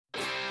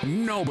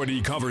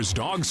Nobody covers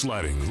dog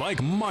sledding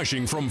like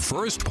Mushing from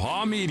First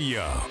Paw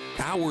Media.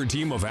 Our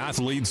team of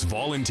athletes,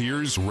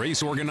 volunteers,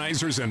 race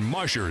organizers, and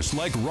mushers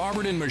like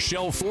Robert and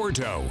Michelle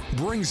Forto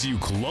brings you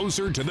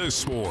closer to the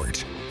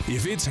sport.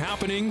 If it's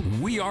happening,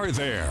 we are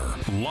there.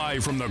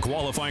 Live from the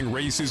qualifying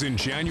races in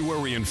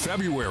January and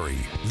February,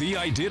 the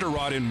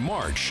Iditarod in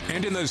March,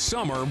 and in the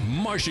summer,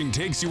 Mushing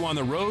takes you on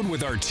the road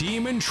with our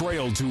team and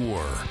trail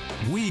tour.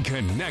 We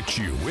connect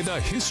you with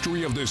a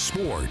history of the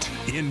sport,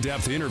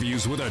 in-depth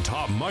interviews with the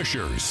top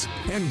mushers,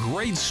 and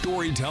great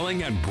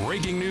storytelling and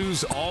breaking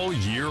news all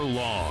year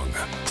long.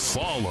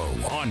 Follow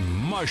on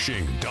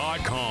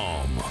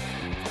mushing.com.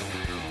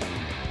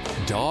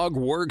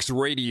 DogWorks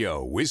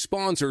Radio is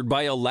sponsored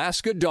by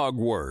Alaska Dog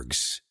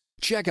Works.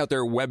 Check out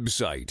their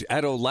website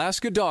at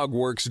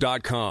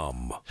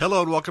alaskadogworks.com.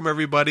 Hello and welcome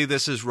everybody.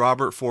 This is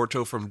Robert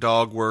Forto from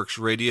DogWorks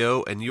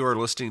Radio, and you are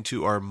listening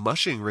to our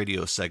Mushing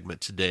Radio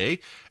segment today.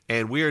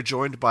 And we are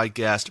joined by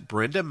guest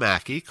Brenda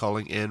Mackey,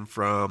 calling in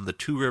from the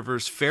Two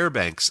Rivers,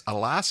 Fairbanks,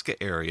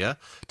 Alaska area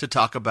to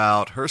talk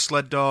about her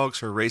sled dogs,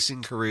 her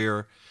racing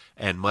career,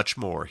 and much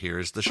more.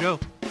 Here's the show.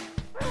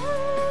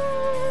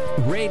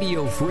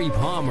 Radio Free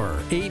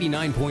Palmer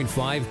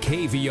 89.5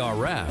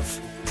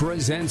 KVRF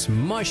presents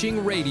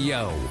Mushing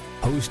Radio,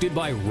 hosted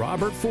by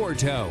Robert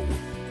Forto.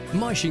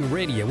 Mushing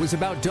Radio is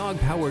about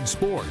dog-powered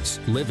sports,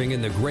 living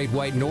in the Great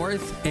White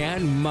North,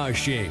 and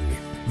mushing.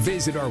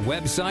 Visit our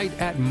website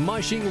at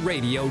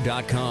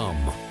mushingradio.com.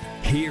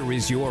 Here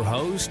is your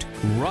host,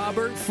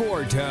 Robert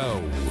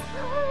Forto.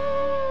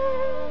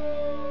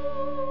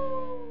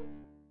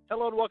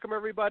 Hello and welcome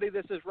everybody.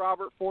 This is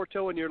Robert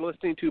Forto and you're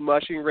listening to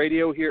Mushing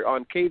Radio here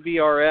on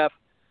KVRF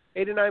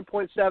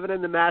 89.7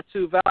 in the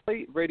Matsu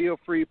Valley.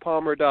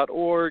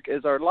 RadioFreePalmer.org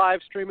is our live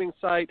streaming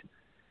site.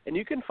 And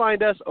you can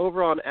find us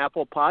over on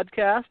Apple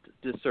Podcast.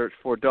 Just search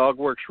for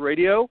DogWorks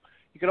Radio.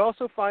 You can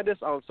also find us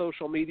on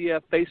social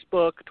media,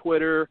 Facebook,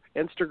 Twitter,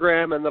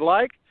 Instagram, and the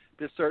like.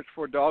 Just search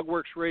for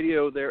DogWorks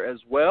Radio there as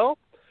well.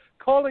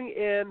 Calling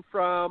in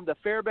from the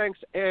Fairbanks,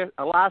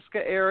 Alaska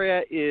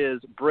area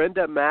is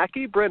Brenda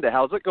Mackey. Brenda,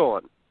 how's it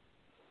going?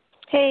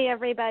 Hey,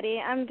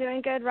 everybody. I'm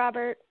doing good,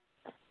 Robert.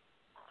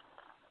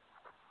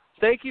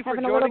 Thank you for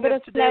joining us today. Having a little bit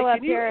of snow up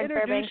here in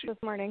Fairbanks this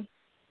morning.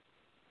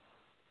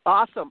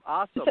 Awesome.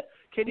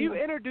 Can you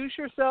introduce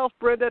yourself,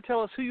 Brenda?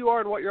 Tell us who you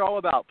are and what you're all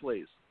about,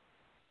 please.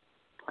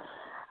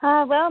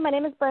 Well, my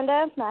name is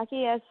Brenda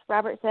Mackey, as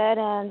Robert said,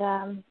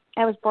 and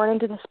I was born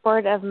into the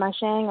sport of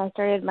mushing. I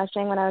started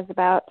mushing when I was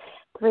about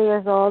 3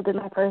 years old, did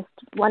my first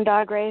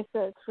one-dog race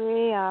at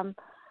 3.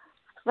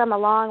 From a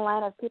long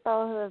line of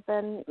people who have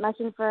been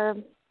mushing for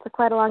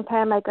quite a long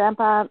time. My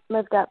grandpa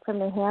moved up from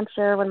New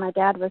Hampshire when my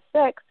dad was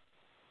 6,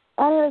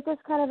 and he was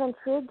just kind of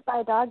intrigued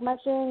by dog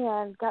mushing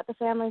and got the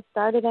family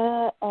started in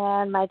it,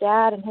 and my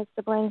dad and his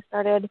siblings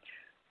started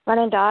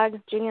running dogs,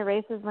 junior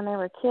races when they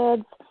were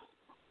kids,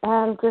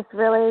 and just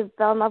really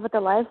fell in love with the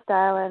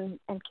lifestyle and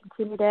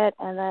continued it,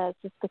 and then it's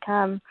just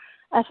become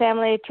a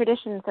family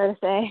tradition, so to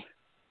say.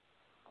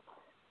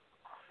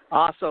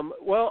 Awesome.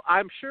 Well,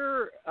 I'm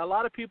sure a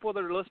lot of people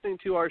that are listening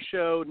to our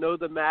show know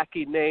the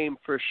Mackey name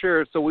for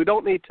sure, so we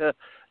don't need to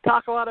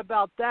talk a lot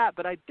about that,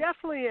 but I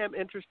definitely am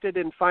interested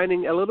in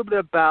finding a little bit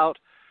about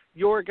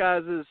your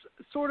guys'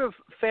 sort of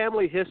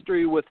family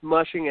history with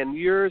mushing and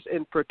yours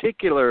in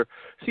particular.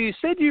 So you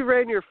said you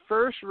ran your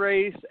first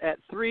race at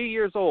 3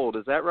 years old,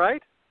 is that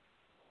right?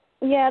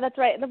 Yeah, that's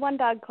right. The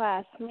one-dog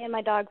class, me and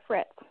my dog,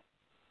 Fritz.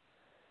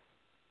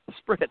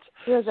 Fritz.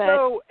 Fritz.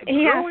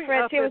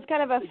 He was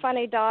kind of a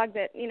funny dog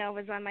that,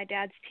 was on my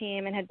dad's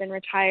team and had been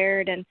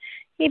retired, and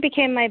he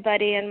became my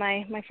buddy and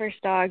my first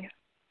dog.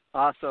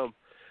 Awesome.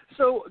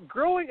 So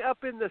growing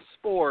up in the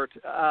sport,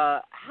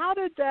 how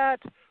did that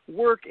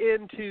work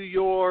into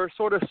your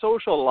sort of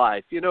social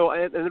life?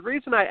 And the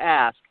reason I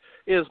ask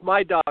is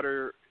my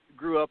daughter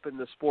grew up in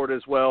the sport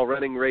as well,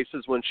 running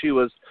races when she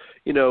was,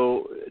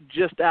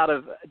 just out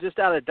of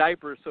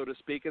diapers, so to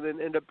speak, and then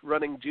ended up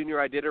running junior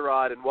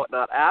Iditarod and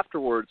whatnot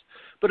afterwards.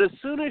 But as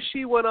soon as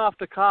she went off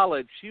to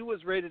college, she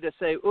was ready to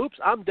say, oops,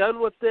 I'm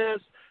done with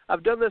this.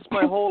 I've done this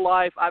my whole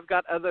life. I've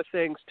got other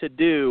things to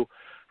do.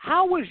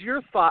 How was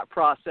your thought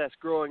process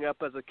growing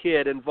up as a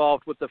kid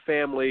involved with the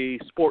family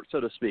sport, so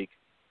to speak?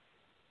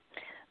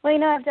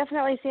 Well, I've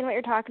definitely seen what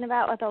you're talking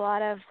about with a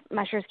lot of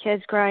mushers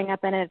kids growing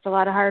up in it. It's a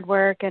lot of hard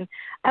work, and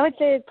I would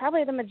say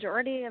probably the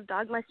majority of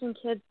dog mushing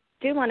kids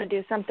do want to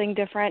do something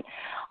different.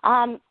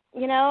 I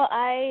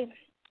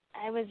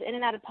was in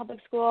and out of public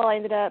school. I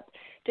ended up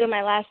doing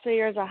my last 3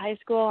 years of high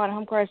school on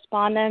home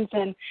correspondence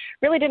and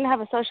really didn't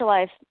have a social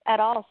life at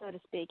all, so to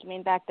speak.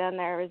 Back then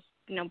there was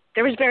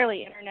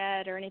barely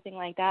internet or anything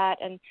like that,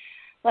 and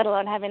let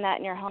alone having that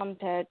in your home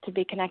to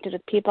be connected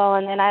with people.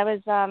 And then I was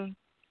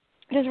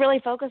just really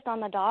focused on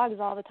the dogs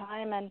all the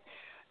time, and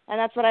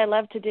that's what I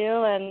love to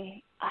do,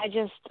 and I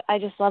just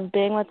love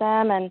being with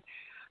them and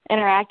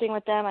interacting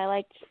with them. I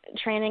liked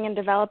training and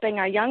developing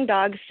our young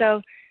dogs,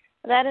 so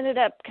that ended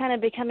up kind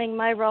of becoming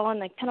my role in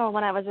the kennel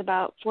when I was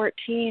about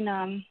 14.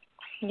 I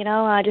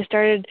just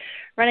started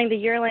running the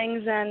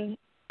yearlings, and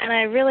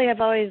I really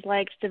have always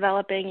liked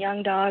developing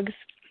young dogs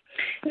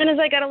then as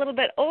I got a little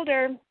bit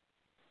older,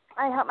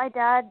 I helped my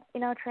dad,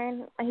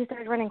 train. He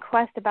started running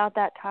Quest about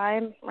that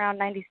time, around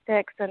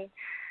 96, and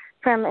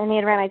he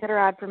had ran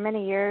Iditarod for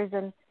many years,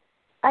 and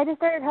I just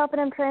started helping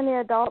him train the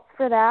adults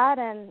for that,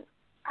 and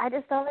I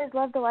just always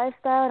loved the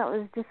lifestyle, and it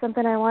was just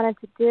something I wanted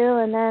to do.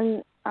 And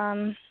then,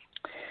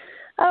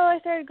 I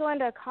started going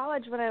to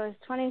college when I was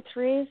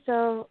 23,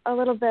 so a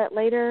little bit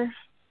later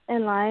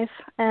in life,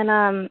 and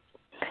I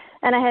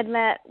had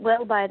met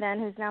Will by then,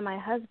 who's now my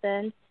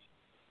husband.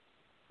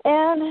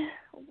 And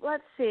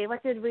let's see,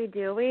 what did we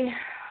do?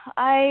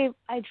 I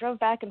drove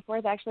back and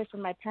forth actually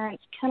from my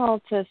parents'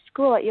 kennel to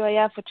school at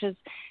UAF, which is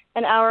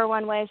an hour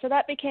one way. So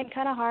that became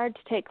kind of hard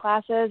to take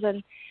classes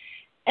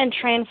and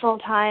train full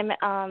time.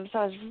 So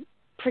I was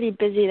pretty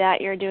busy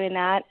that year doing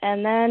that.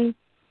 And then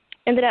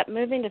ended up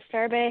moving to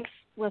Fairbanks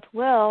with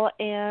Will,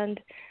 and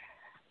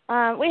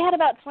we had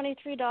about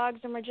 23 dogs,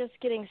 and we're just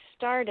getting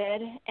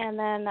started. And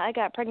then I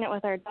got pregnant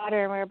with our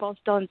daughter, and we were both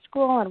still in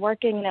school and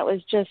working, and it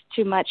was just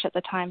too much at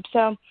the time.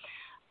 So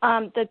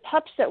the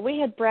pups that we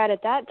had bred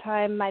at that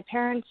time, my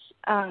parents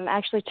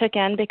actually took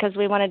in because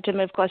we wanted to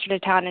move closer to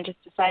town and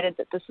just decided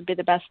that this would be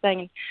the best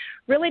thing. And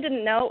really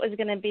didn't know it was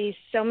going to be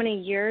so many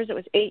years. It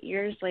was 8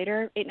 years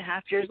later,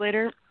 8.5 years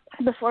later,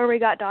 before we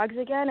got dogs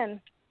again.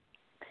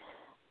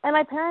 And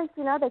my parents,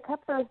 they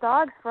kept those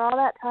dogs for all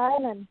that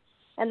time,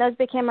 and those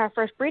became our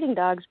first breeding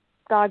dogs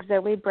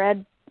that we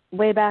bred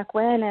way back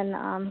when.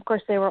 And, of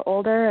course, they were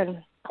older.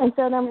 And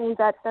so then we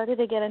got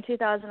started again in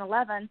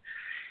 2011.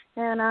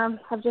 And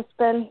that's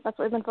what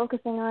we've been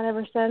focusing on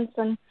ever since.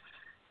 And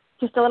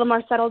just a little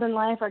more settled in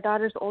life. Our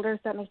daughter's older,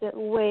 so that makes it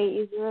way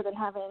easier than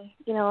having,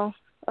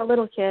 a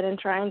little kid and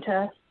trying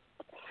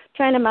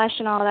to mush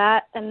and all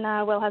that. And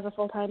Will has a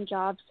full-time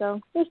job,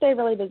 so we stay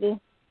really busy.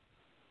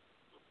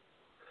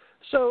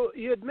 So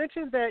you had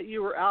mentioned that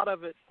you were out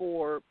of it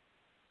for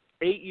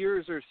 8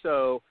 years or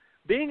so.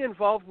 Being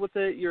involved with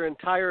it your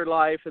entire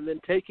life and then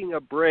taking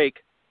a break,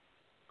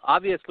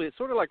 obviously it's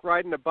sort of like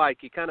riding a bike.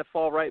 You kind of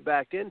fall right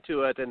back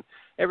into it, and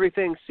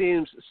everything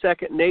seems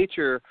second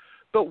nature.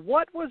 But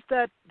what was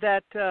that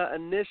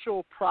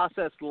initial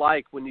process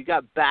like when you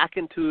got back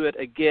into it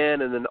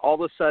again, and then all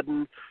of a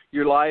sudden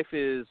your life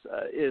is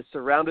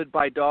surrounded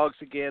by dogs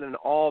again, and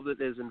all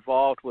that is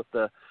involved with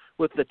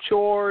the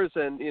chores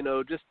and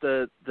just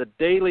the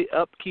daily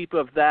upkeep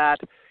of that?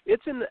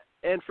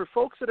 And for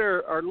folks that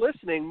are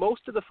listening,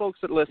 most of the folks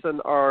that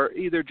listen are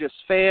either just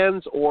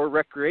fans or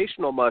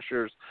recreational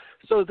mushers,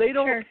 so they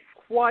don't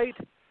quite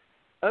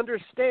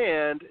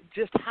understand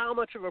just how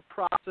much of a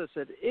process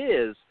it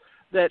is.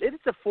 That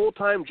it's a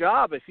full-time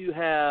job if you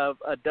have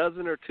a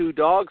dozen or two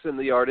dogs in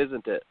the yard,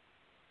 isn't it?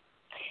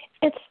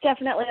 It's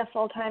definitely a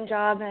full-time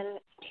job, and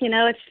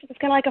it's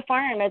kind of like a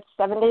farm. It's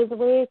 7 days a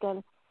week,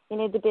 and you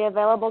need to be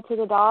available to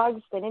the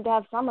dogs. They need to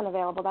have someone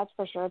available, that's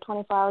for sure,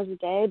 24 hours a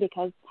day,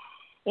 because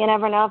you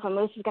never know if a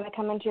moose is going to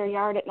come into your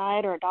yard at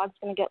night or a dog's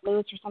going to get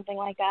loose or something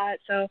like that.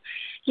 So,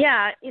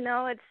 yeah,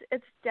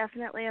 it's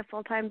definitely a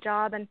full-time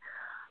job. And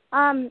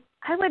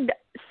I would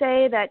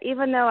say that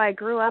even though I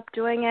grew up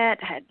doing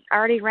it, had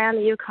already ran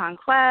the Yukon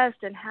Quest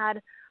and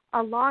had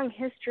a long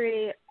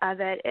history of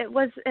it, it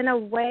was, in a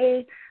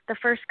way, the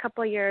first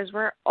couple of years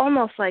were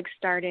almost like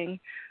starting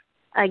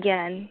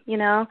again. We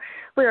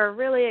were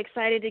really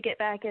excited to get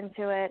back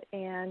into it,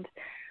 and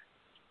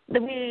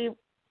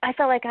I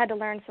felt like I had to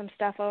learn some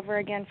stuff over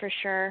again for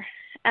sure.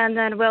 And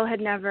then Will had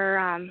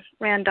never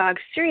ran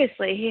dogs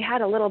seriously. He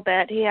had a little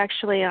bit. He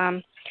actually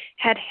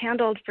had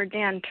handled for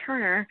Dan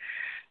Turner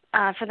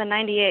for the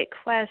 98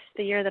 Quest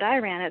the year that I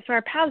ran it. So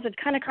our paths had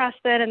kind of crossed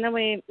it, and then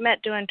we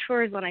met doing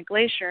tours on a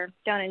glacier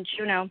down in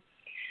Juneau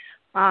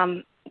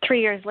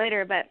 3 years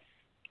later. But,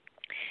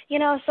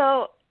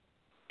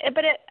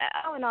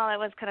 all in all, it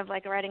was kind of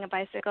like riding a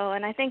bicycle.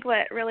 And I think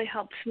what really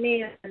helped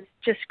me was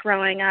just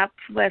growing up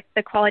with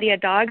the quality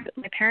of dogs that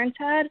my parents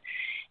had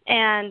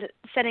and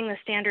setting the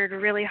standard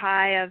really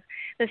high of,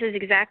 this is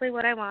exactly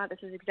what I want,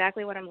 this is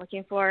exactly what I'm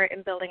looking for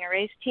in building a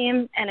race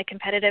team and a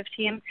competitive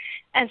team.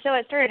 And so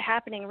it started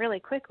happening really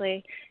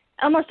quickly,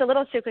 almost a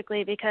little too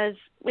quickly, because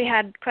we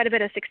had quite a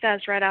bit of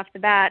success right off the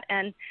bat.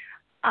 And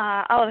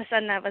all of a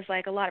sudden that was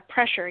like a lot of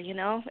pressure, you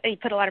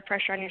put a lot of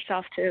pressure on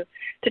yourself to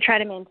try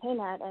to maintain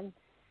that. And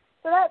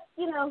so that,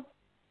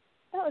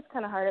 that was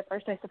kind of hard at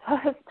first, I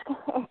suppose.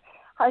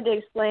 Hard to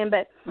explain,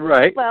 but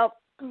right. Well,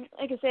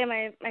 like I say,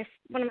 my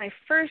one of my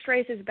first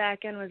races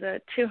back in was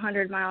a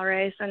 200-mile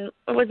race, and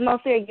it was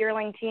mostly a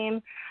yearling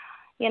team.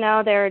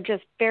 They're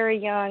just very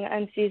young,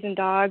 unseasoned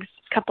dogs,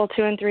 a couple 2-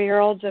 and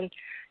 3-year-olds, and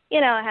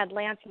I had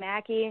Lance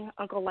Mackey,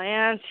 Uncle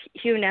Lance,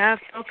 Hugh Neff,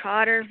 Phil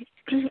Cotter,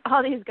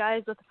 all these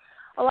guys with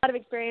a lot of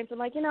experience. I'm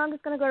like, I'm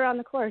just going to go around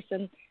the course,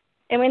 and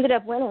we ended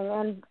up winning,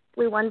 and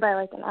we won by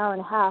like an hour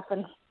and a half,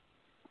 and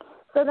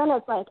so then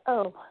it's like,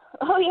 oh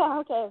yeah,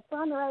 okay,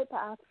 we're on the right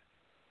path.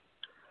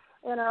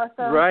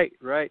 So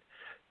Right.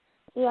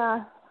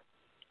 Yeah.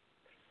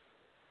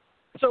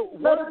 So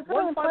one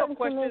final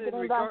question in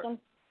regard.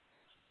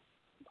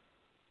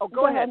 Oh,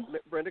 go ahead,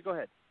 Brenda. Go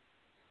ahead.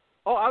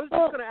 Oh, I was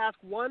just going to ask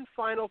one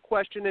final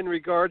question in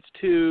regards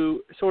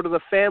to sort of the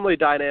family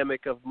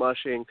dynamic of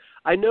mushing.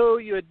 I know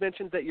you had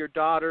mentioned that your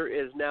daughter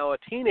is now a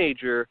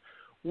teenager.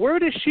 Where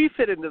does she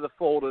fit into the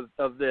fold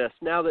of this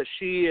now that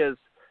she is,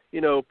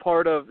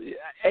 part of,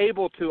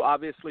 able to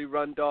obviously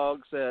run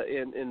dogs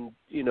in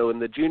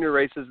the junior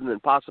races and then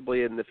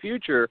possibly in the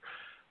future?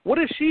 What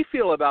does she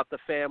feel about the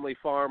family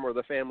farm or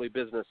the family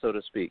business, so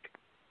to speak?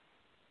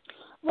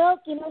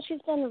 Well,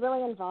 she's been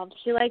really involved.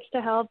 She likes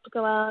to help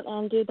go out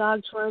and do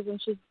dog chores,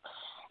 and she's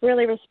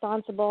really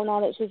responsible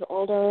now that she's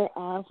older.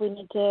 If we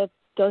need to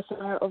go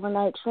somewhere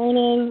overnight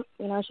training,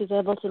 she's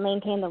able to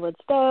maintain the wood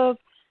stove,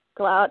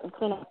 go out and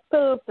clean up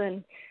poop,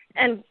 and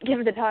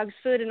give the dogs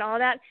food and all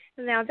that.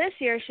 And now this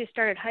year she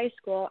started high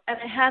school, and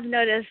I have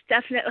noticed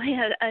definitely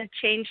a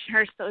change in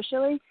her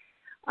socially,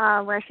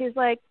 where she's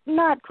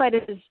not quite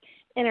as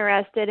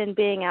interested in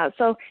being out.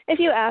 So if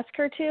you ask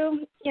her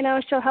to,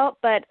 she'll help,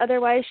 but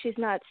otherwise she's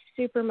not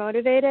super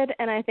motivated,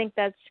 and I think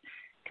that's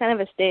kind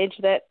of a stage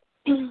that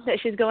that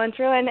she's going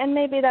through, and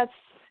maybe that's,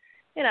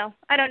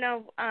 I don't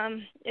know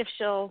if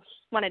she'll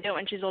want to do it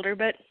when she's older,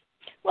 but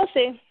we'll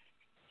see.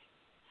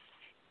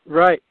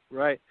 Right.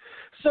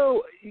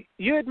 So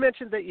you had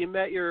mentioned that you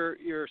met your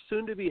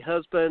soon-to-be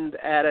husband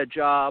at a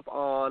job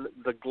on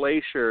the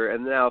Glacier,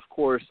 and now, of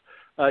course,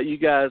 you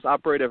guys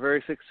operate a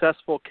very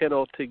successful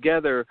kennel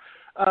together.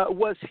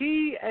 Was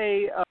he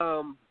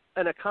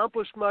an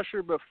accomplished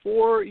musher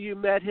before you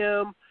met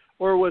him,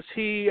 or was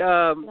he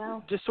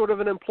just sort of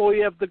an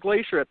employee of the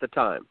Glacier at the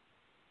time?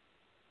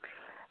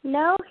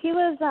 No, he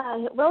was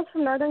Will's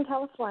from Northern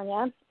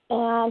California,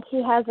 and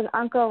he has an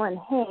uncle in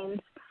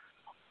Haines,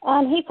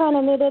 and he kind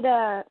of needed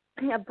a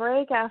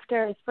break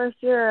after his first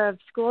year of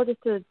school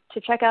just to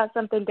check out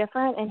something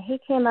different, and he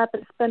came up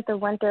and spent the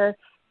winter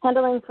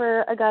handling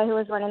for a guy who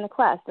was running the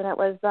Quest, and it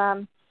was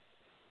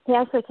he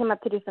actually came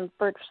up to do some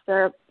birch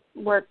syrup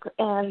work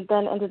and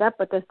then ended up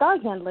with this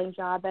dog handling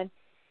job.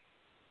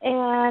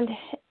 And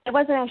it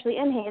wasn't actually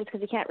in Haines because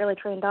you can't really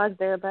train dogs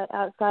there, but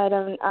outside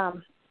of a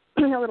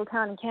little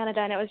town in Canada.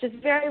 And it was just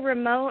very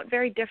remote,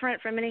 very different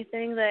from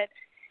anything that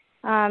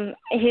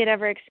he had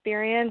ever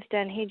experienced.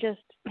 And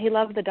he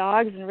loved the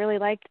dogs and really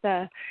liked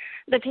the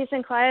peace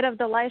and quiet of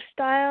the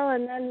lifestyle.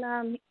 And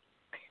then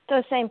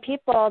those same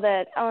people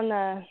that own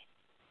the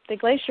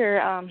Glacier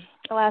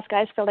Alaska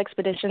Icefield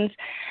expeditions,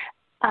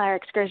 our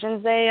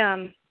excursions, they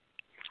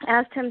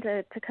asked him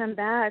to come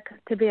back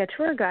to be a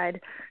tour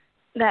guide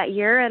that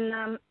year,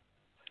 and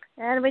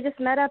we just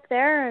met up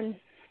there, and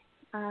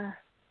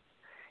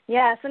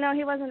so no,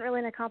 he wasn't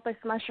really an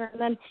accomplished musher.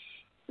 And then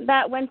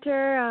that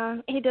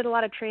winter, he did a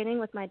lot of training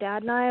with my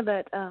dad and I,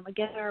 but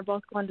again, we were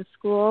both going to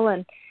school,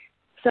 and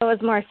so it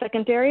was more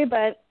secondary,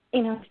 but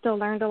still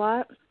learned a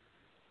lot.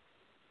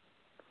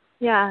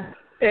 Yeah.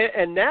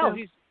 And now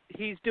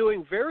he's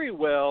doing very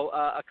well.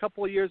 A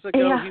couple of years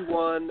ago, he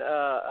won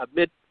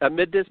a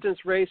mid-distance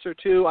race or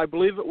two. I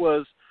believe it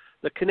was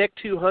the Connect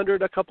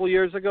 200 a couple of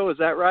years ago. Is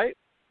that right?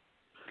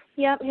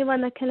 Yep, he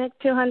won the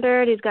Connect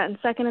 200. He's gotten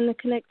second in the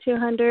Connect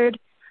 200.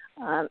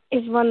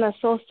 He's won the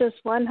Solstice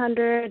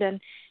 100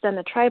 and done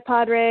the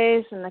Tripod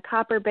race and the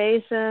Copper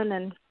Basin,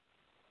 and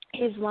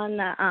he's won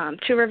the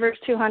Two Rivers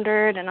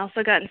 200 and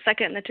also gotten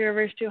second in the Two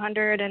Rivers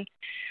 200. And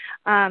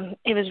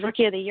he was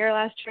Rookie of the Year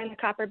last year in the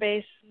Copper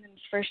Basin in his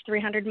first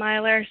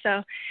 300-miler.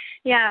 So,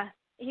 yeah,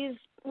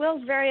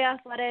 Will's very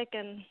athletic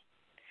and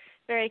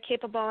very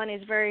capable, and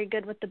he's very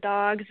good with the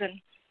dogs and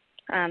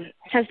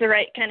has the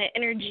right kind of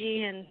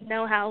energy and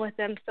know-how with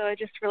them. So it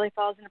just really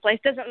falls into place.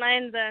 Doesn't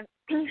mind the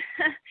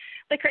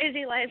the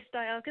crazy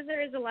lifestyle because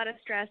there is a lot of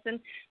stress. And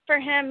for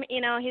him,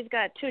 he's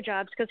got two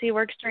jobs because he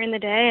works during the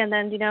day, and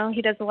then,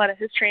 he does a lot of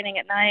his training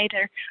at night,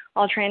 or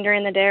I'll train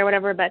during the day or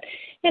whatever. But,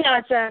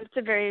 it's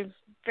a very,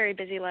 very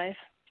busy life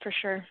for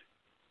sure.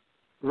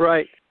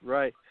 Right.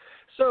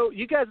 So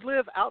you guys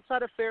live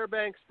outside of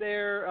Fairbanks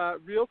there,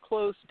 real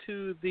close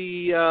to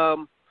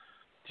the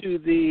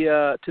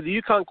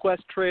Yukon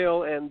Quest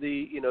Trail and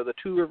the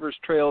Two Rivers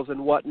trails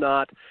and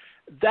whatnot.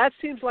 That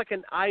seems like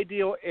an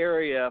ideal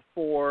area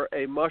for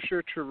a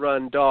musher to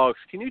run dogs.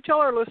 Can you tell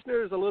our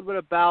listeners a little bit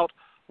about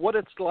what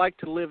it's like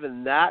to live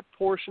in that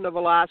portion of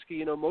Alaska?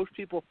 Most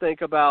people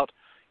think about,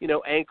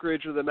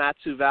 Anchorage or the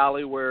Matsu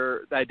Valley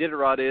where the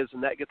Iditarod is,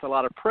 and that gets a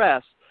lot of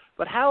press.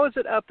 But how is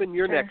it up in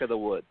your neck of the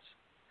woods?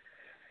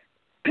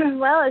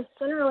 Well, it's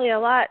generally a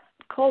lot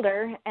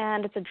colder,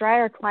 and it's a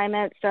drier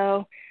climate,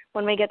 so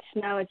when we get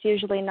snow, it's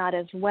usually not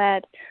as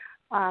wet.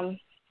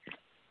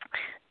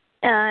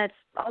 It's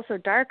also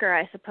darker,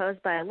 I suppose,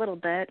 by a little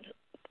bit.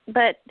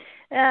 But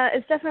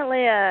it's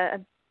definitely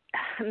a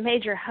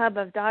major hub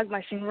of dog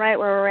mushing right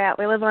where we're at.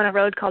 We live on a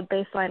road called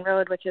Baseline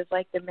Road, which is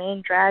like the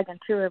main drag on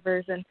Two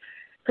Rivers, and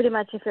pretty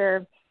much if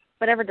you're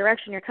whatever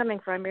direction you're coming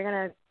from, you're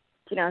going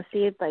to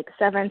see like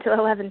 7 to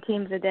 11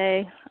 teams a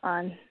day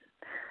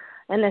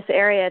in this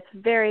area.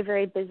 It's very,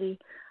 very busy.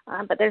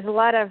 But there's a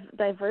lot of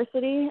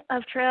diversity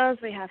of trails.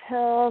 We have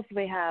hills,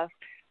 we have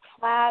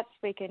flats,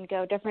 we can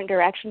go different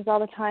directions all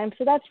the time.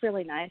 So that's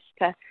really nice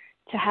to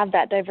have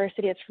that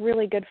diversity. It's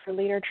really good for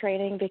leader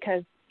training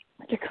because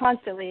you're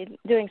constantly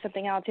doing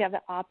something else. You have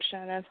the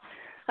option of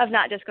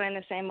not just going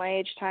the same way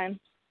each time.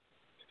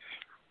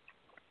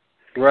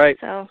 Right.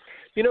 So,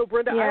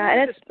 Brenda, yeah, I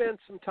wanted to spend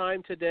some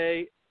time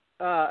today.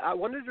 I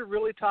wanted to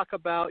really talk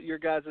about your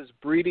guys'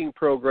 breeding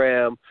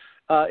program.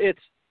 It's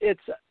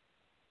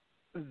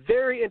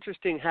very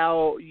interesting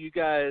how you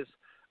guys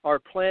are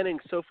planning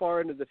so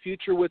far into the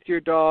future with your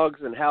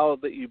dogs and how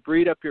that you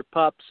breed up your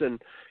pups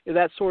and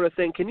that sort of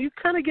thing. Can you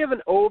kind of give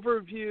an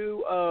overview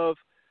of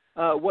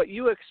what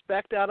you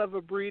expect out of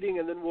a breeding,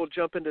 and then we'll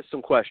jump into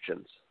some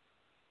questions?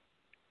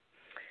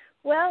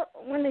 Well,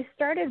 when they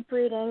started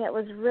breeding, it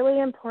was really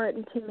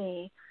important to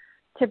me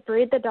to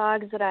breed the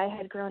dogs that I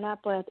had grown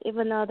up with,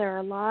 even though there are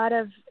a lot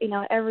of,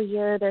 every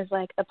year there's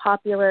like the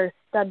popular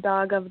stud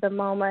dog of the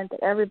moment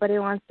that everybody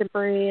wants to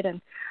breed. And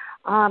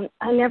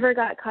I never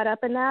got caught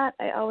up in that.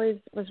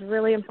 It was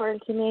really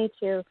important to me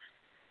to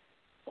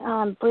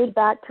breed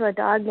back to a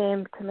dog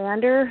named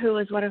Commander, who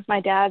was one of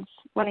my dad's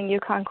winning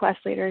Yukon Quest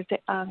leaders. He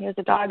was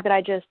a dog that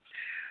I just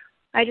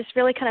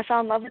really kind of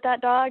fell in love with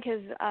that dog.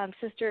 His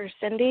sister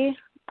Cindy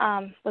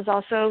was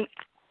also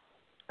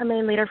a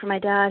main leader for my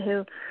dad,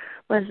 who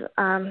was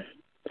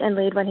in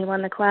lead when he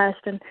won the quest.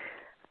 And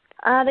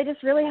they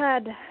just really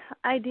had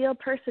ideal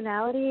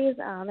personalities.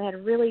 They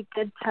had really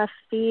good, tough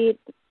feet,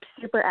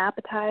 super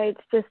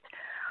appetites, just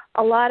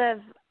a lot of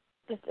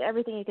just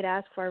everything you could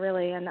ask for,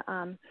 really. And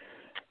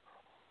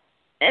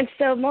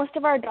so most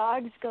of our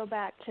dogs go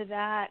back to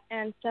that.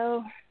 And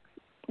so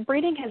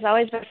breeding has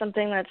always been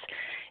something that's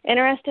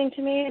interesting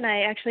to me. And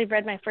I actually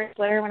bred my first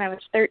litter when I was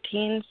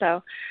 13,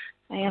 so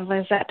I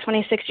was that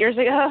 26 years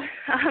ago,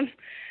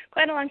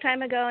 quite a long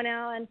time ago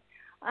now. And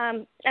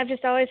I've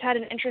just always had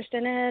an interest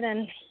in it.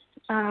 And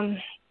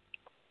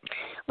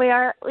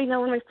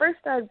when we first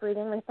started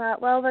breeding, we thought,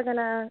 well, we're going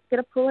to get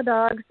a pool of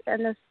dogs,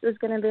 and this is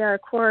going to be our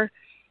core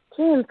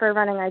team for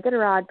running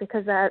Iditarod,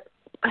 because that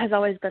has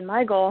always been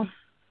my goal.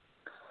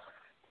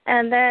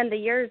 And then the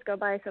years go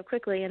by so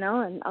quickly, and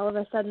all of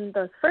a sudden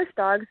those first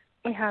dogs,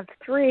 we have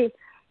 3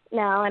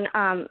 now, and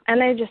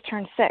they just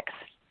turned 6.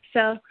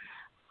 So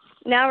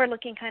now we're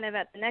looking kind of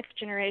at the next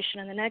generation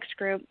and the next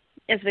group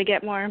as we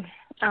get more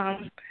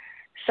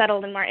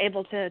settled and more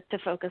able to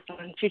focus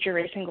on future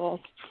racing goals.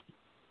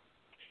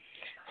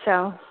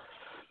 So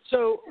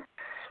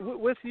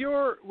with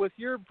your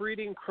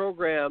breeding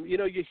program,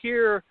 you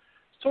hear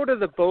sort of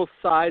the both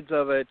sides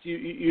of it.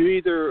 You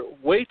either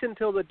wait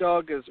until the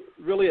dog is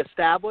really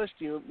established.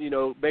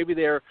 Maybe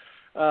they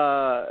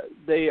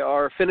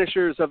are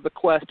finishers of the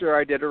Quest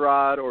or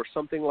Iditarod or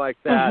something like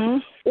that,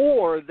 mm-hmm.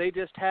 or they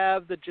just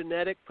have the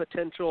genetic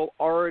potential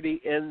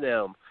already in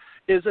them.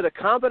 Is it a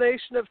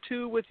combination of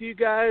two with you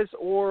guys,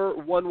 or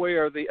one way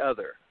or the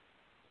other?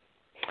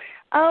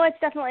 Oh, it's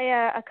definitely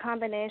a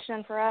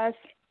combination for us.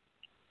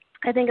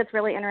 I think it's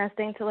really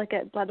interesting to look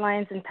at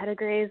bloodlines and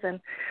pedigrees, and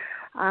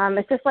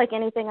it's just like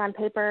anything on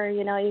paper.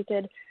 You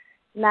could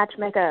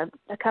make a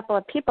couple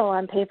of people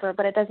on paper,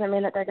 but it doesn't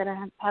mean that they're going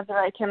to have the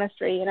right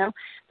chemistry, So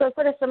it's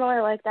sort of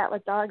similar like that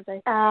with dogs.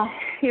 The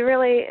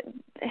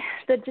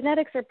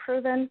genetics are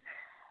proven,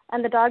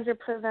 and the dogs are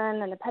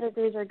proven, and the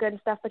pedigrees are good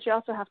and stuff, but you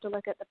also have to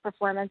look at the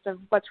performance of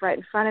what's right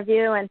in front of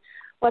you and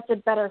what's a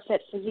better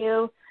fit for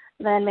you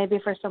than maybe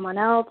for someone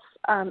else.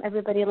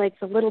 Everybody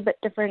likes a little bit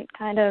different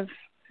kind of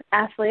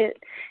athlete,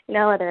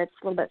 whether it's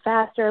a little bit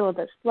faster, a little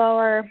bit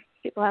slower.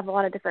 People have a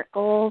lot of different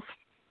goals.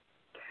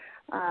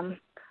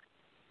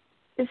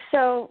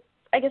 So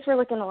I guess we're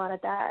looking a lot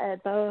at that,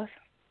 at both,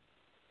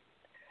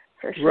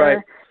 for sure. Right.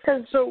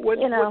 So when,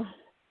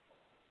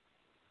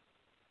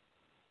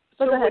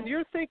 when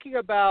you're thinking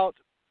about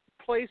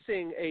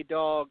placing a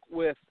dog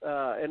with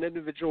an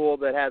individual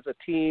that has a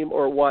team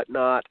or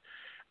whatnot,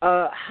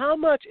 how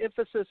much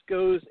emphasis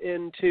goes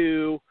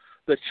into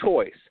the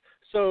choice?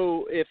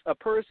 So if a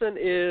person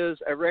is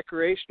a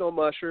recreational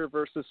musher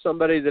versus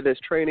somebody that is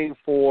training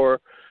for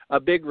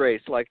a big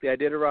race like the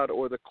Iditarod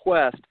or the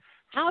Quest,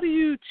 how do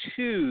you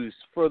choose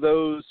for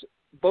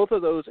both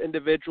of those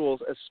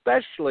individuals,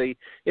 especially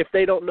if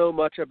they don't know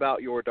much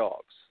about your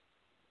dogs?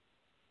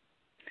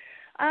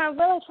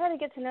 Well, I try to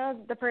get to know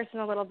the person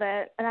a little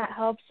bit, and that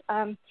helps,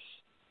 and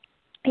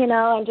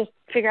just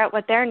figure out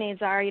what their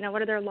needs are.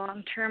 What are their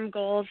long-term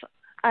goals?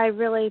 I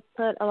really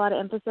put a lot of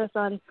emphasis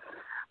on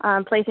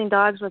placing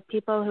dogs with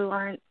people who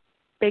aren't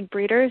big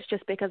breeders,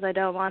 just because I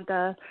don't want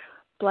the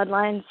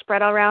bloodlines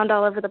spread around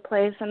all over the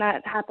place, and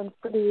that happens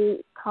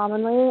pretty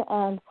commonly.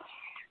 And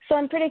so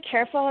I'm pretty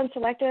careful and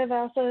selective. I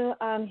also,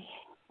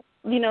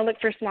 look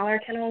for smaller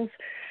kennels,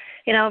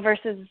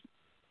 versus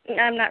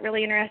I'm not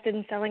really interested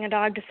in selling a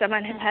dog to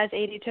someone who has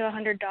 80 to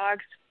 100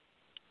 dogs,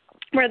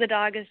 where the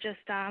dog is just,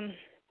 there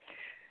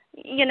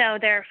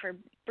for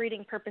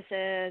breeding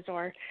purposes,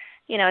 or,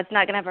 it's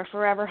not going to have a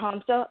forever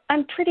home. So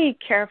I'm pretty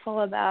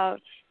careful about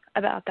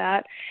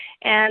that.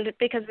 And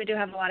because we do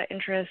have a lot of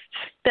interest,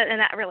 and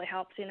that really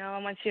helps, and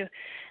once you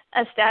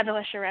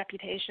establish a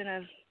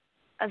reputation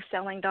of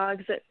selling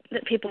dogs that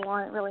people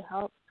want, it really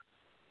helps,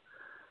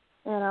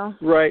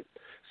 Right.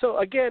 So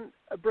again,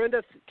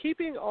 Brenda,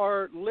 keeping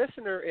our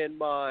listener in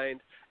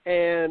mind,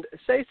 and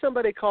say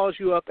somebody calls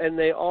you up and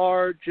they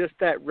are just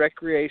that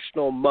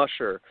recreational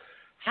musher,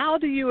 how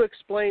do you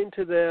explain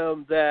to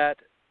them that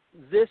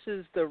this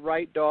is the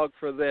right dog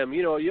for them?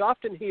 You know, you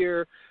often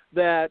hear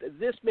that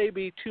this may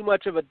be too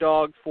much of a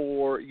dog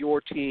for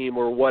your team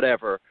or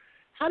whatever.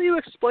 How do you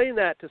explain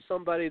that to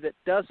somebody that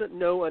doesn't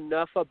know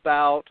enough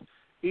about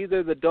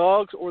either the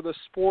dogs or the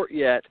sport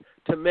yet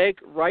to make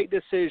right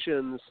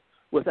decisions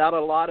without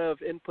a lot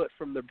of input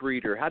from the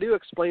breeder? How do you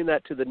explain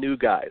that to the new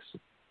guys?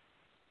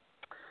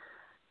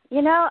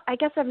 You know, I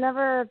guess I've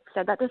never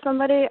said that to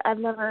somebody. I've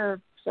never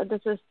said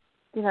this is,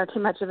 you know, too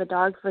much of a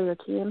dog for your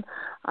team.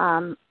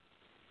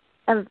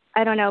 And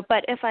I don't know,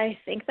 but if I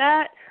think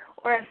that,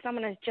 or if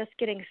someone is just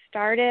getting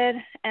started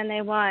and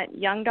they want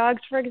young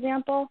dogs, for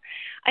example,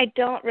 I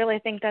don't really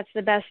think that's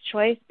the best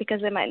choice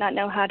because they might not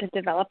know how to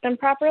develop them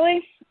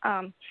properly.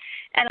 And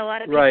a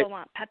lot of people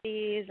want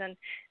puppies,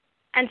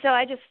 and so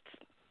I just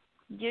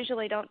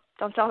usually don't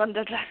tell them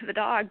to try the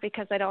dog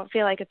because I don't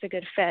feel like it's a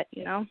good fit,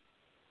 you know.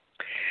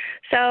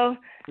 So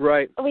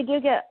we do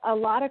get a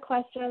lot of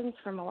questions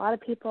from a lot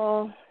of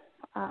people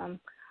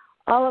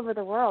all over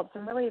the world.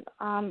 Some really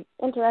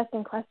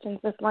interesting questions.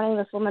 This morning,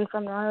 this woman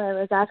from Norway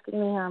was asking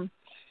me,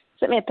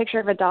 sent me a picture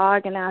of a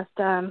dog and asked,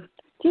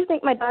 do you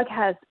think my dog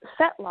has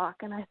fetlock?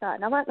 And I thought,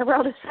 now what in the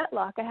world is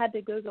fetlock? I had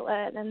to Google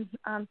it. And,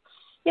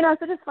 you know,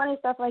 so just funny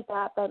stuff like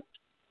that. But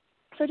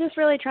so just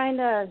really trying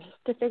to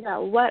figure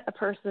out what a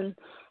person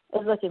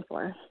is looking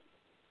for.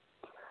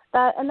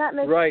 And that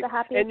makes the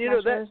happiest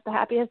mushers, the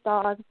happiest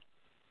dogs.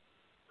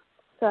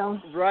 So.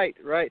 Right.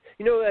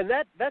 You know, and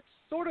that's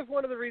sort of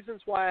one of the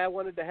reasons why I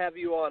wanted to have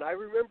you on. I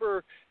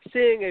remember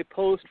seeing a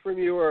post from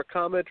you or a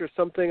comment or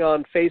something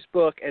on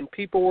Facebook, and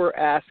people were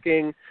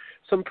asking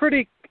some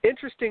pretty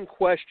interesting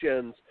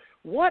questions.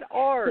 What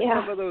are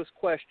some of those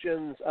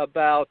questions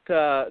about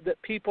that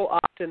people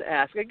often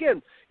ask?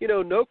 Again, you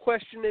know, no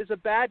question is a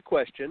bad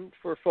question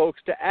for folks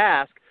to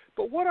ask,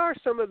 but what are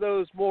some of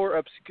those more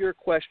obscure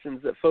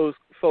questions that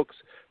folks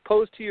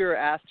pose to you or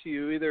ask to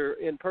you, either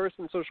in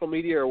person, social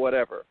media, or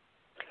whatever?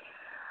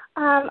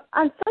 On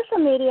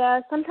social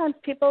media, sometimes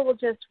people will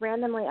just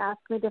randomly ask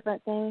me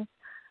different things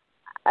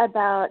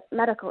about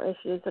medical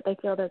issues that they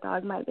feel their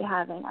dog might be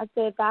having. I'd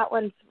say that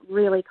one's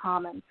really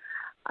common.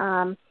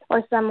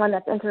 Or someone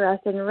that's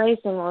interested in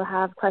racing will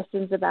have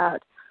questions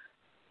about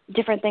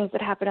different things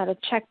that happen at a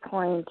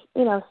checkpoint,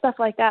 you know, stuff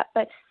like that.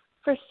 But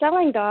for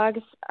selling dogs,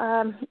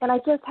 and I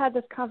just had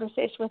this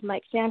conversation with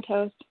Mike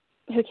Santos,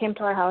 who came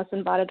to our house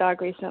and bought a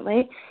dog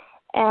recently,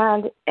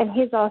 and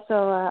he's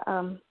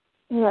also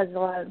he does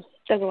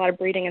a lot of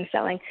breeding and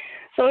selling.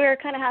 So we were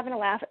kind of having a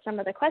laugh at some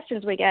of the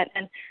questions we get,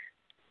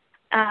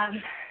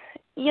 and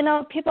you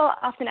know, people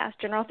often ask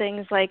general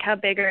things like how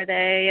big are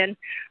they and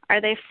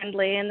are they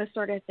friendly and this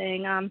sort of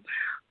thing.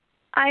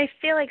 I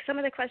feel like some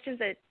of the questions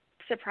that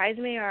surprise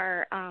me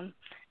are,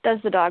 does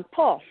the dog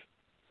pull?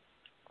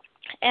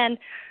 And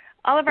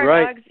all of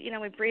our dogs, you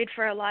know, we breed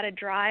for a lot of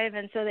drive,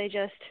 and so they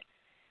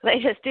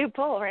just do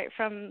pull right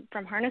from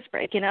harness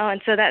break, you know,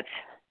 and so that's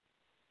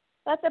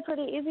a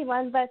pretty easy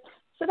one. But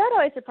so that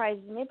always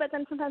surprises me. But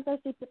then sometimes I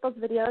see people's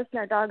videos and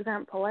their dogs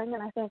aren't pulling,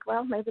 and I think,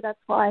 well, maybe that's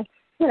why,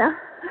 you know,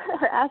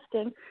 they're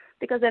asking,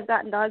 because they've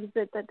gotten dogs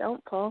that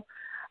don't pull.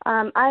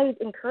 I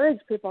encourage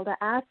people to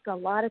ask a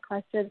lot of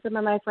questions. Some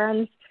of my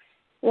friends,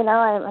 you know,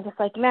 I'm just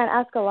like, man,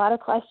 ask a lot of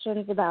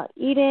questions about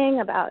eating,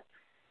 about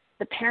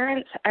the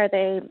parents. Are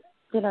they,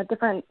 you know,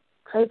 different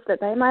traits that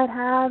they might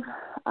have?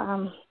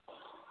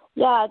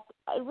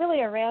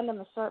 Really a random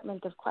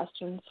assortment of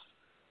questions.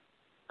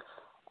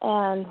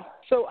 And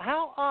so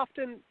how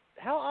often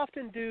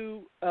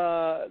do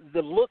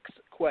the looks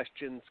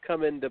questions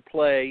come into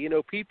play? You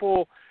know,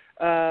 people,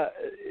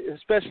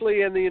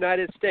 especially in the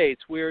United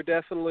States, we're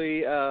definitely,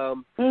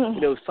 you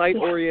know,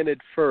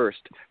 sight-oriented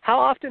first. How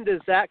often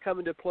does that come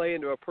into play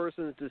into a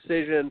person's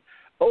decision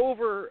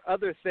over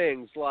other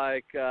things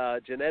like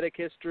genetic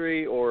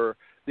history or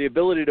the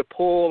ability to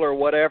pull or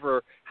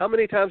whatever? How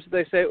many times do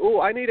they say,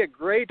 oh, I need a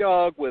gray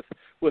dog with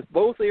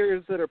both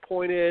ears that are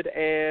pointed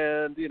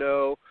and, you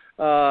know,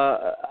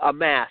 a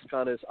mask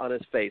on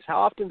his face? How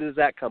often does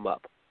that come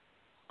up?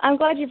 I'm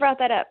glad you brought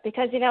that up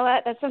because, you know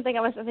what, that's something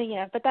I wasn't thinking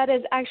of. But that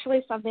is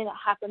actually something that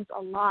happens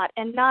a lot,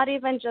 and not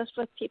even just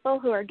with people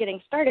who are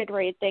getting started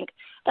where you think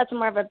that's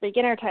more of a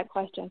beginner-type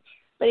question,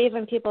 but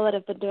even people that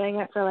have been doing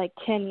it for like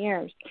 10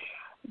 years.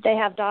 They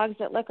have dogs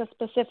that look a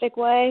specific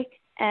way,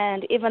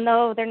 and even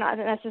though they're not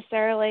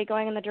necessarily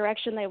going in the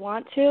direction they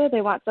want to,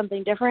 they want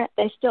something different,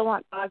 they still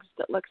want dogs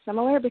that look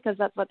similar because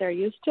that's what they're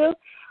used to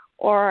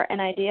or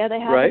an idea they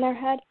have in their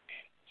head.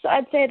 So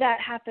I'd say that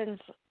happens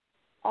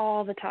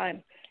all the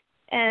time.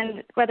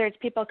 And whether it's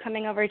people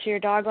coming over to your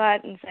dog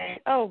lot and saying,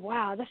 oh,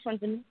 wow, this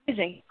one's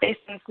amazing based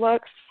on its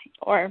looks,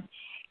 or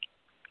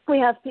we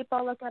have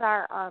people look at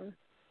our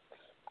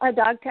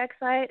dog tech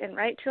site and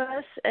write to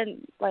us,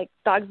 and like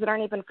dogs that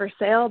aren't even for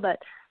sale, but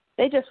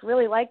they just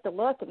really like the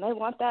look and they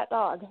want that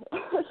dog.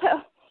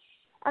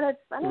 And it's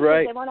funny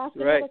because they won't ask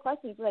any other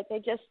questions, like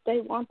they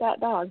want that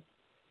dog.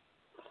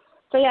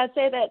 So yeah, I'd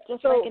say that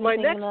just like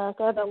anything in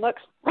America, the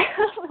looks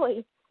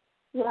really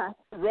Yeah.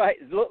 Right.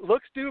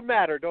 Looks do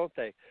matter, don't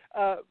they?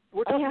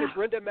 We're talking to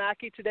Brenda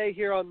Mackey today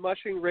here on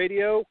Mushing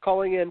Radio,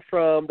 calling in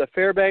from the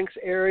Fairbanks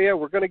area.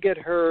 We're going to get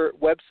her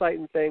website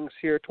and things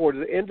here towards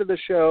the end of the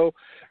show.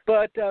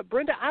 But,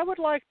 Brenda, I would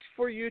like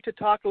for you to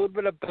talk a little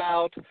bit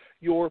about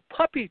your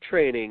puppy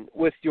training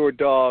with your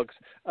dogs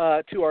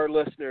to our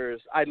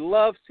listeners. I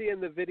love seeing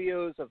the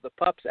videos of the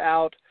pups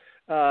out,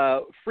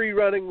 free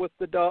running with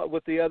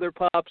the other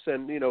pups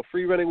and,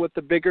 free running with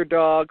the bigger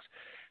dogs.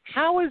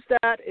 How is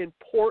that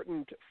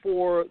important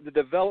for the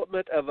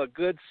development of a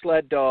good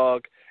sled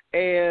dog?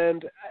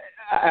 And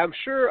I'm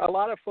sure a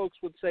lot of folks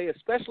would say,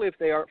 especially if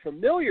they aren't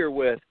familiar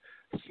with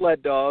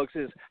sled dogs,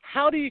 is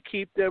how do you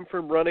keep them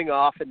from running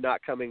off and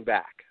not coming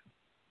back?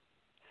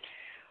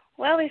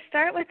 Well, we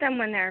start with them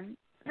when they're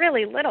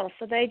really little,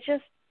 so they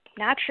just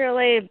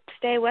naturally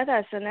stay with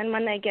us. And then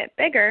when they get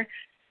bigger,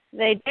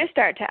 they do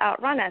start to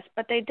outrun us,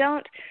 but they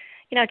don't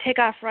take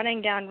off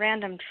running down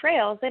random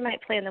trails. They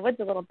might play in the woods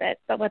a little bit,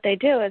 but what they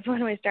do is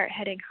when we start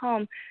heading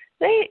home,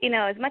 they,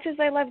 as much as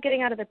they love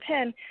getting out of the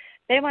pen,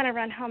 they want to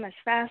run home as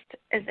fast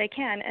as they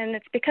can. And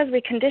it's because we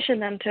condition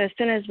them to, as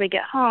soon as we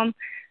get home,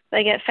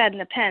 they get fed in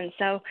the pen.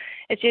 So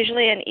it's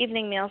usually an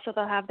evening meal, so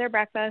they'll have their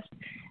breakfast.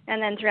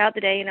 And then throughout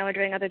the day, we're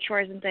doing other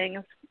chores and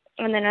things.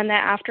 And then in the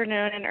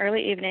afternoon and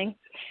early evening,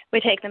 we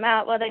take them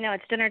out. Well, they know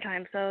it's dinner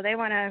time, so they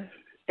want to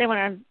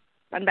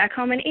run back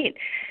home and eat.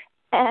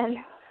 And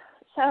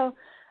so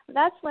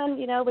that's when,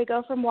 we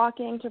go from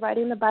walking to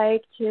riding the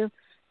bike to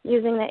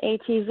using the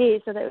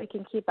ATV so that we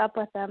can keep up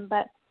with them.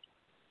 But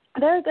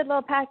they're a good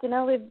little pack.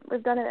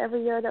 We've done it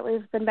every year that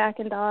we've been back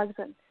in dogs.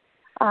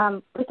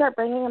 And we start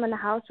bringing them in the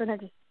house when they're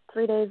just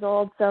 3 days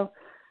old. So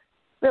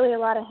really a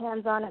lot of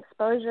hands-on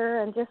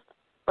exposure and just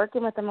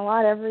working with them a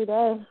lot every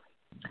day.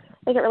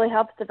 I think it really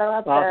helps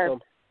develop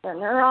their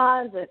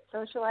neurons. It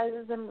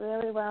socializes them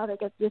really well. They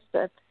get used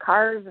to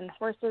cars and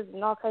horses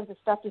and all kinds of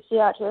stuff you see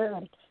out here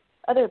and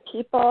other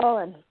people.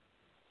 And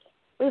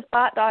we've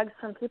bought dogs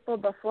from people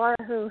before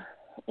who,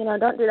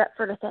 don't do that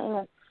sort of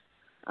thing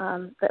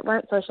and that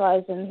weren't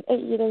socialized. And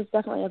there's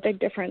definitely a big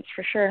difference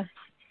for sure.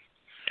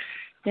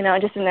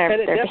 Just in their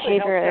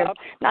behavior,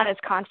 not as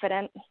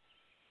confident.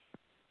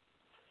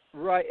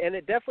 Right, and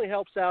it definitely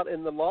helps out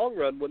in the long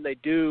run when they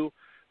do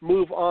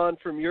move on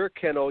from your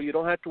kennel. You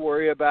don't have to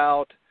worry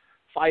about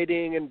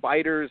fighting and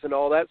biters and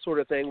all that sort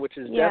of thing, which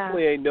is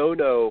definitely a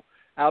no-no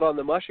out on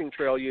the mushing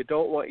trail. You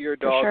don't want your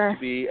dogs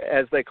to be,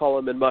 as they call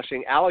them in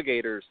mushing,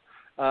 alligators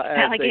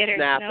as they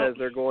snap as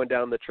they're going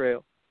down the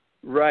trail.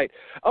 Right.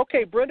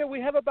 Okay, Brenda, we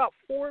have about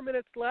 4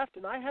 minutes left,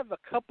 and I have a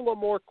couple of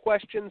more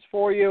questions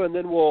for you, and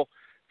then we'll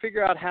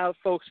figure out how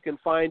folks can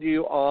find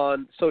you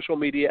on social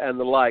media and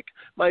the like.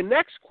 My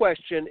next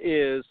question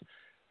is,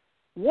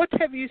 what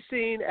have you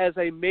seen as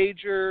a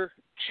major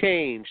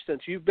change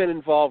since you've been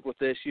involved with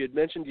this? You had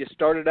mentioned you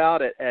started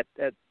out at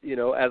as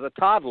a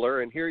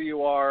toddler, and here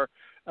you are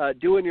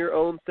doing your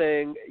own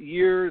thing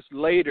years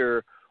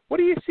later. What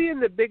are you seeing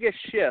the biggest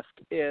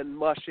shift in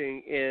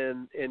mushing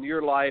in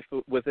your life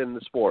within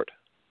the sport?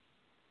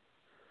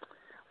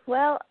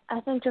 Well,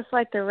 I think just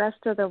like the rest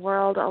of the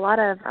world, a lot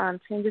of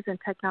changes in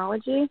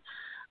technology,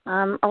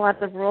 a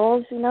lot of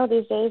rules,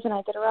 these days in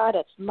Iditarod,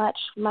 it's much,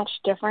 much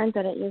different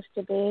than it used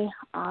to be.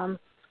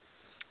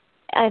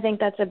 I think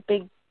that's a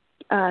big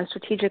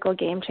strategical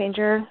game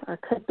changer, or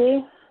could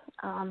be.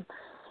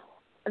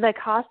 The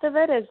cost of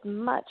it is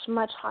much,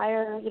 much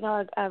higher.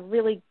 A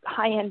really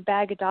high-end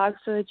bag of dog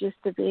food used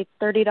to be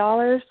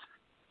 $30.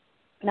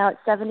 Now it's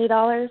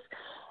 $70.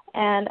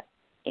 And,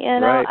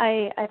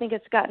 right. I think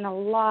it's gotten a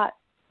lot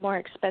more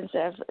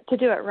expensive to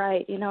do it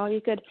right.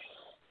 You could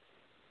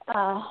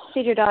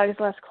feed your dogs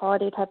less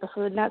quality type of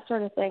food and that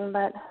sort of thing,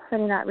 but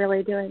then you're not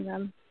really doing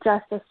them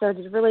justice. So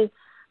to really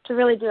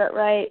do it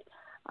right,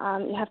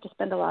 you have to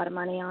spend a lot of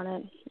money on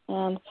it.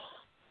 And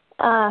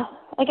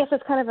I guess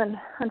it's kind of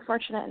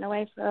unfortunate in a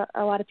way for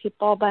a lot of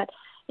people, but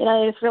you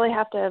just really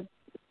have to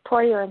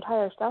pour your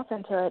entire self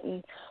into it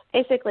and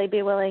basically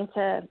be willing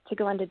to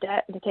go into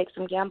debt and to take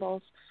some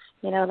gambles,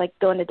 like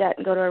go into debt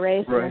and go to a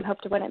race and then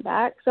hope to win it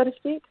back, so to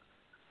speak.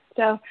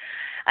 So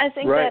I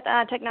think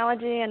that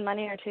technology and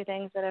money are two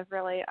things that have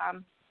really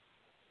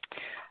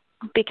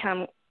they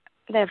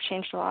have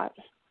changed a lot.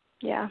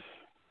 Yeah.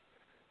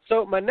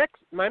 So my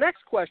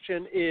next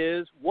question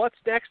is, what's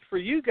next for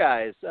you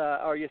guys?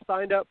 Are you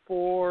signed up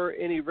for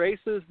any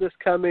races this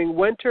coming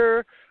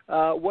winter?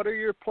 What are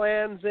your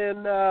plans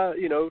in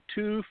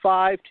 2,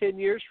 5, 10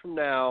 years from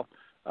now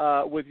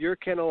with your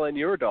kennel and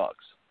your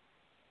dogs?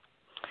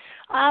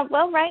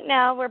 Well, right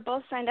now we're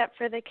both signed up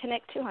for the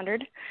Connect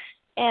 200.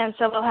 And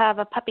so we'll have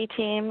a puppy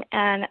team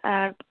and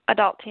an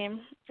adult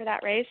team for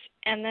that race.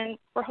 And then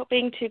we're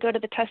hoping to go to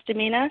the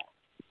Tustamina.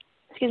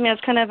 It was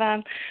kind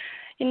of,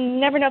 you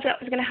never know if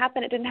that was going to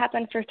happen. It didn't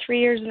happen for 3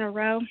 years in a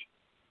row.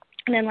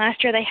 And then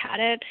last year they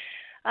had it.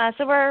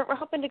 So we're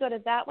hoping to go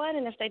to that one.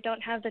 And if they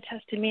don't have the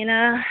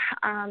Tustamina,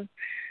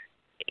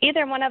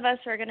 either one of us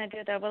are going to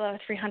do the Willow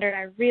 300.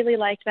 I really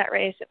liked that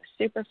race. It was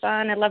super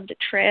fun. I loved the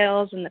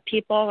trails and the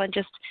people, and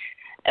just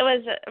it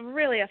was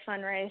really a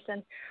fun race.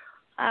 And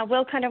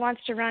Will kind of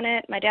wants to run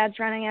it. My dad's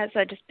running it, so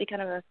it'd just be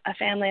kind of a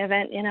family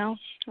event, you know.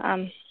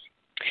 I'm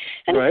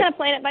just kind of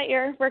playing it by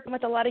ear, working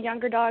with a lot of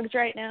younger dogs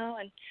right now,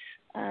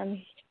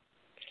 and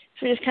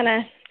so we're just kind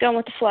of going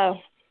with the flow.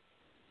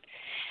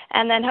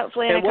 And then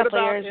hopefully in a couple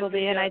of years we'll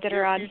be in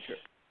Iditarod.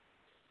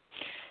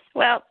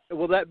 Well,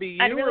 will that be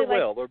you really or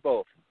Will, or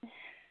both?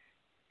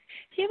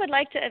 He would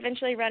like to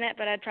eventually run it,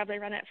 but I'd probably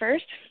run it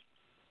first.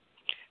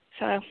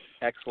 So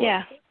excellent.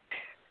 Yeah.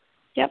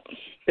 Yep.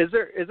 Is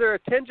there a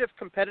tinge of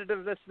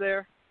competitiveness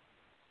there?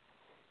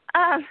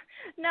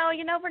 No,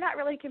 you know, we're not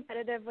really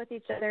competitive with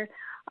each other.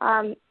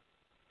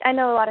 I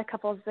know a lot of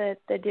couples that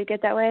do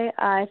get that way.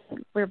 I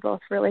think we're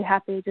both really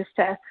happy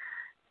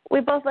we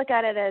both look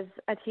at it as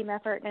a team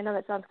effort. And I know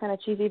that sounds kind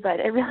of cheesy, but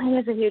it really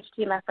is a huge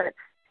team effort.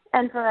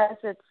 And for us,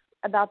 it's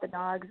about the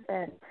dogs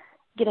and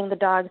getting the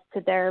dogs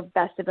to their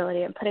best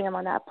ability and putting them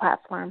on that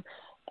platform.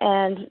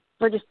 And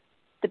we're just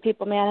the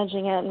people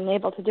managing it and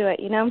able to do it,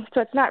 you know?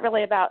 So it's not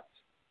really about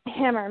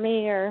him or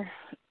me or,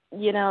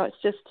 you know,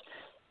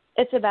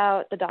 it's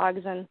about the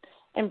dogs and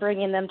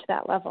bringing them to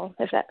that level,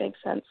 if that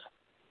makes sense.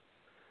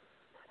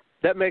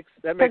 That makes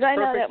perfect sense. Because I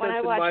know that when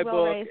I watch Will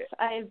book. race,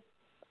 I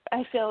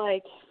feel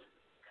like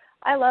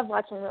I love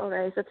watching Will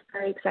race. It's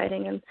very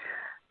exciting, and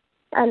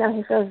I know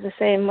he feels the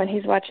same when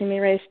he's watching me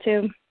race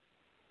too.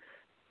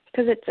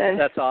 Because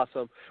that's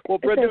awesome. Well,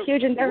 Brenda, it's a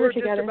huge endeavor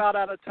together. We're just about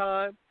out of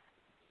time.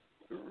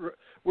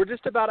 We're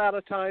just about out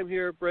of time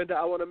here, Brenda.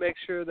 I want to make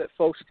sure that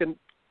folks can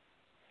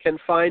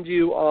find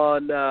you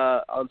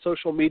on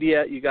social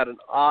media. You got an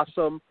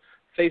awesome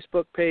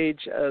Facebook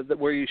page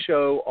where you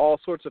show all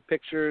sorts of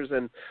pictures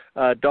and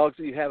dogs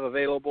that you have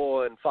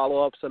available and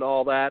follow-ups and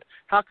all that.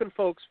 How can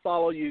folks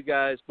follow you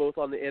guys both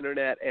on the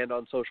internet and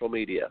on social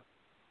media?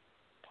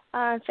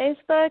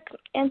 Facebook,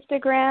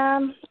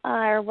 Instagram,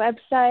 our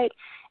website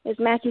is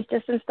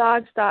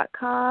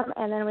Mackey'sDistanceDogs.com,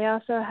 and then we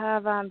also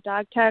have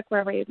Dog Tech,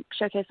 where we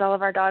showcase all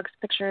of our dogs'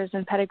 pictures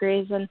and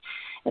pedigrees, and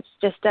it's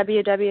just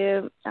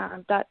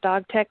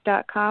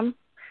www.dogtech.com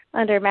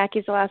under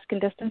Mackey's Alaskan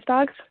Distance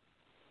Dogs.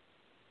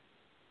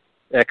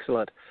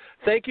 Excellent.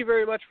 Thank you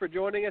very much for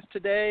joining us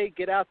today.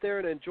 Get out there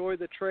and enjoy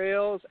the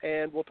trails,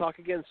 and we'll talk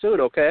again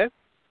soon, okay?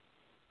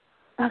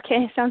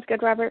 Okay, sounds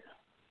good, Robert.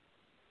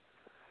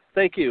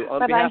 Thank you. On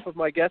Bye-bye. behalf of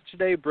my guest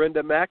today,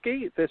 Brenda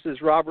Mackey, this is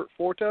Robert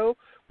Forto.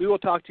 We will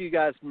talk to you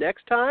guys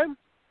next time.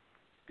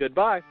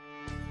 Goodbye.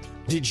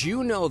 Did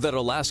you know that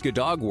Alaska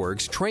Dog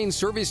Works trains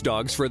service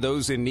dogs for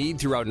those in need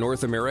throughout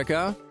North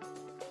America?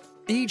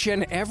 Each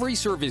and every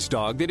service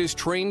dog that is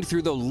trained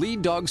through the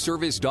Lead Dog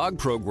Service Dog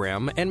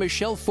Program and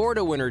Michelle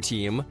Forto and her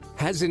team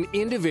has an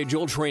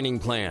individual training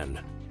plan.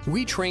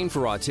 We train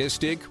for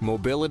autistic,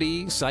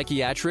 mobility,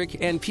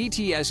 psychiatric, and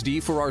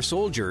PTSD for our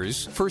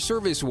soldiers for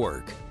service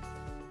work.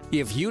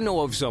 If you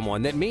know of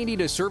someone that may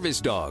need a service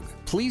dog,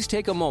 please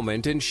take a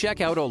moment and check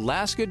out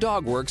Alaska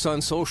Dog Works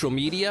on social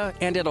media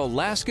and at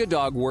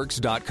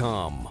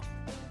alaskadogworks.com.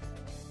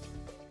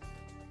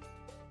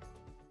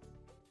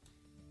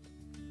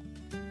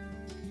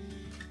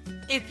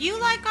 If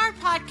you like our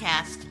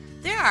podcast,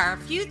 there are a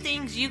few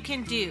things you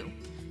can do.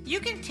 You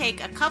can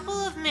take a couple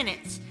of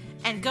minutes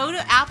and go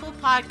to Apple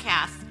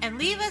Podcasts and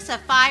leave us a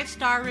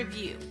 5-star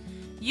review.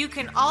 You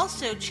can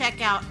also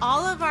check out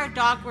all of our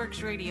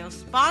DogWorks Radio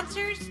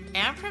sponsors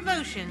and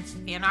promotions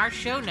in our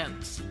show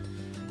notes.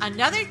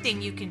 Another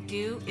thing you can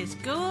do is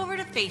go over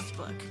to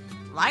Facebook,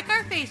 like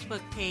our Facebook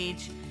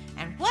page,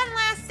 and one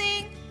last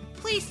thing,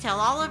 please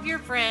tell all of your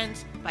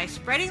friends by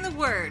spreading the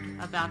word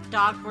about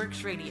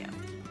DogWorks Radio.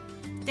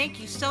 Thank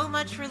you so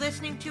much for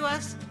listening to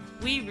us.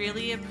 We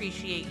really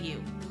appreciate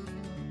you.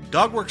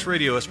 DogWorks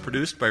Radio is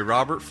produced by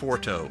Robert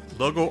Forto.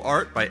 Logo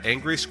art by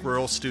Angry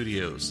Squirrel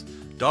Studios.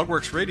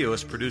 DogWorks Radio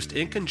is produced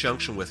in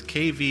conjunction with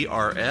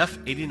KVRF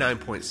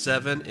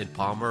 89.7 in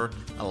Palmer,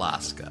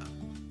 Alaska.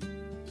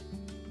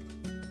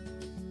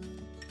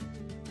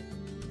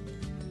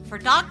 For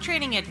dog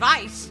training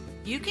advice,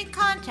 you can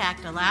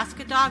contact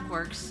Alaska Dog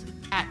Works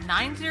at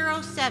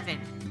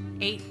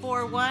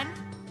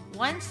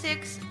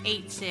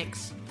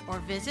 907-841-1686 or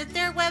visit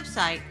their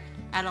website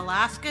at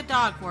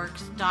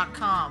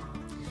alaskadogworks.com.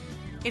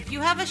 If you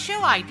have a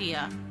show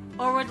idea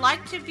or would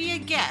like to be a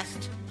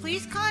guest,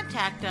 please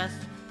contact us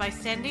by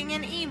sending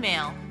an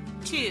email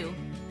to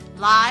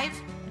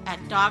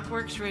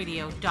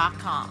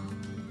live@dogworksradio.com.